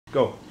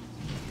Go.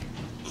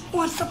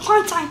 Once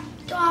upon a time,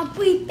 there are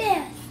 3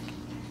 bears.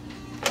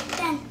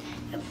 Then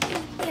the 3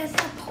 bears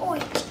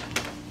approached.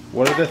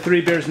 What are the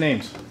 3 bears'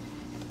 names?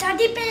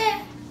 Daddy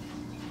bear,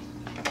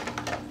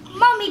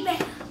 mommy bear,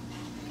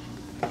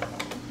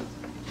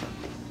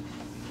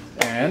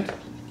 And?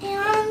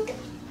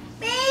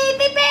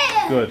 baby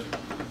bear. Good.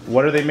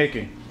 What are they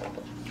making?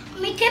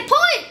 Make a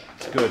point.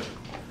 Good.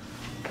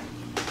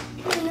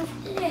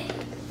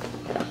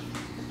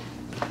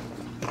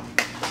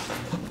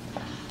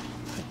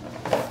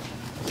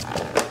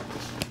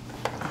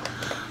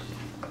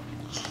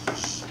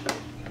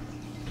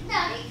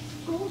 Daddy,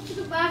 go to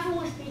the bathroom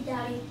with me,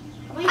 Daddy.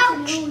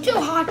 Ouch, too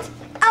hot.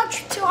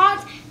 Ouch, too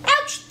hot.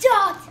 Ouch, too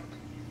hot.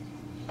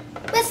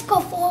 Let's go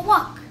for a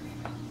walk.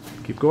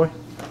 Keep going.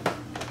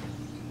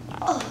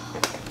 Oh.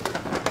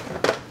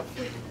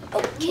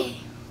 Okay.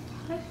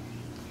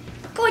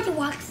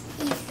 Goldilocks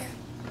easy.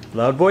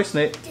 Loud voice,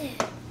 Nate.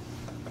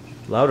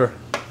 Louder.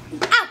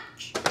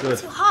 Ouch, Good.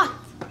 too hot.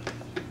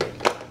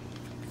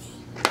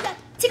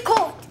 Too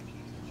cold.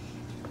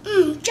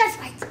 Just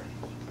right.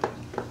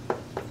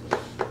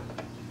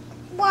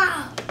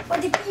 Wow,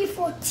 what a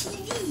beautiful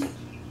TV.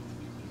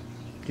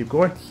 Keep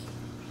going.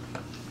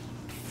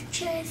 This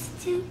chair is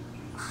too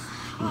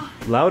hot.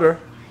 Louder.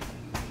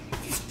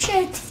 This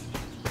chair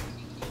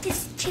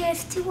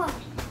is too hot.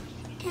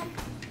 Yeah,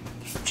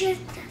 this chair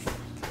does not.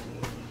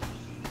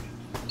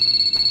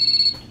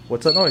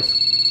 What's that noise?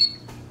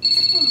 It's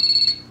a phone.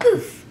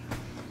 Oof.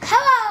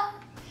 Hello,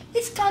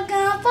 it's talking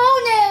on the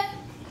phone there.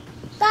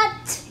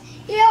 But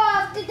you're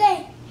off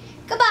today.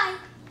 Goodbye.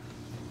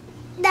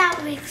 Now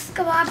let's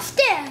go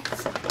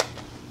upstairs.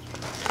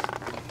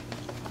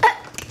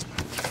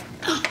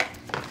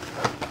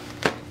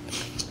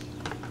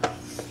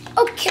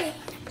 Okay.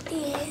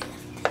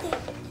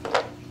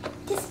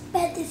 This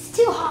bed is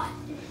too hot.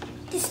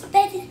 This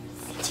bed is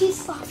too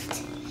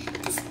soft.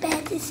 This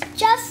bed is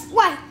just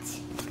right.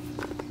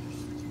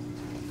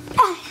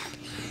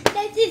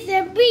 This is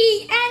the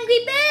 3 angry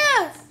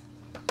bears.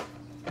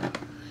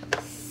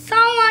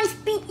 Someone's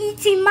been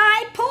eating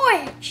my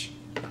porridge.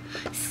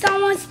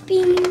 Someone's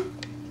been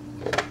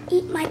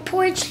eating my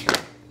porridge.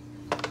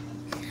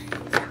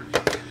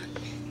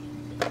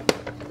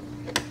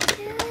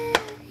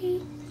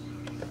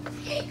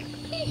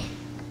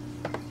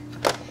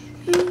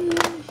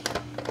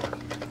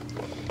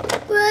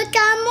 Look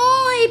at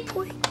my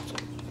porridge.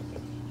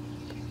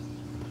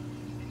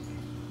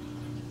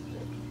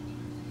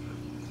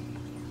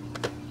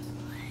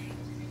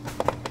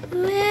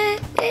 Where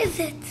is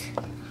it?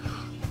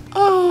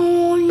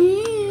 Oh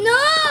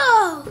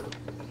no!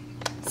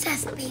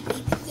 Says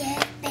baby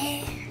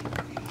bear.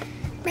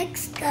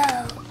 Let's go.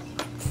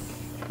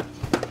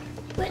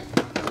 What?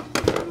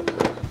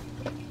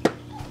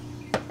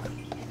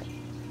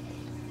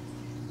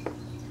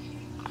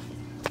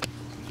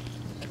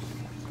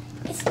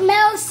 It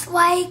smells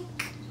like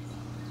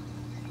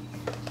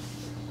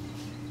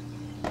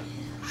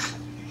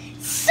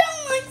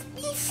someone's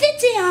been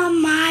sitting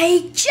on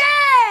my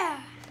chair.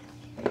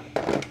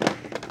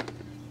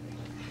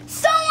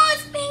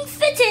 Someone's been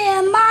sitting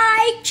in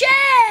my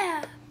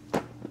chair.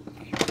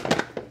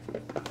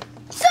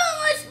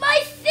 Someone's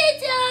been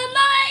sitting on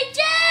my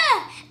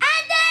chair,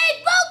 and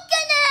they've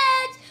broken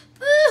it.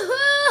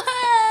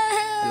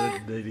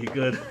 Good, lady.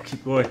 Good.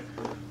 Keep going.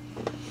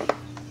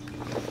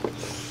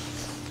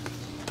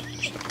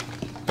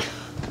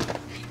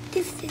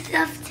 This is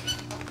after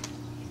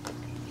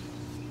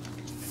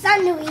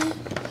suddenly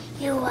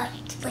you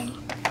want to win.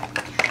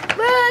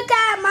 Look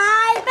at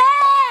my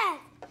bed.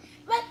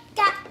 Look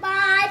at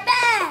my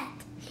bed.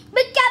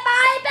 Look at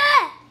my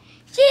bed.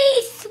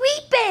 She's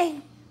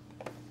sweeping.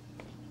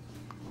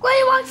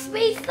 Goldilocks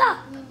wakes up.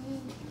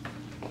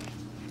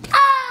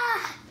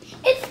 Ah!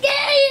 It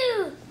scared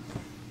you.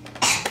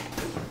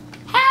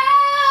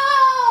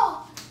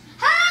 Help!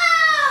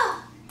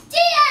 Help!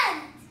 The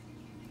end.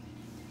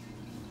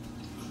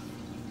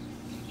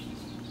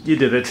 You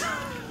did it.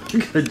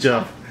 Good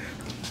job.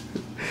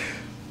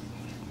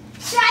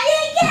 Try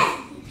again.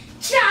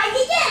 Try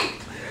again.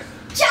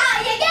 Try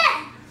again.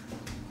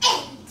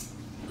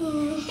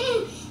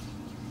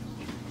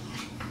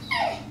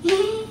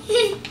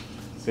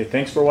 Say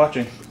thanks for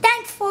watching.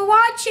 Thanks for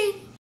watching.